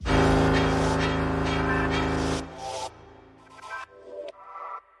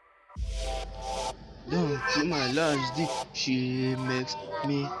to my last day. She makes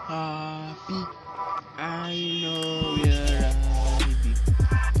me happy. I know where I be,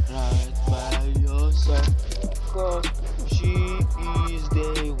 right by your side. Cause she is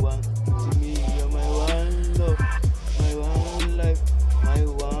the one to me. You're my one love, my one life, my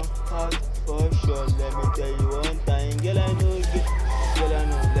one heart for sure. Let me tell you one time, girl, I know you. Girl, I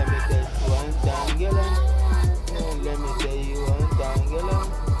know. Let me tell you one time, girl, I know. No, let me tell you one time, girl, I know.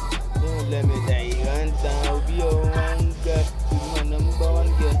 No, let me tell you one time. I'll be your one girl, be my number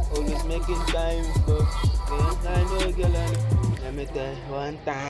one girl. Always making time for. Girl, I know, girl, I know. Let me tell you one time.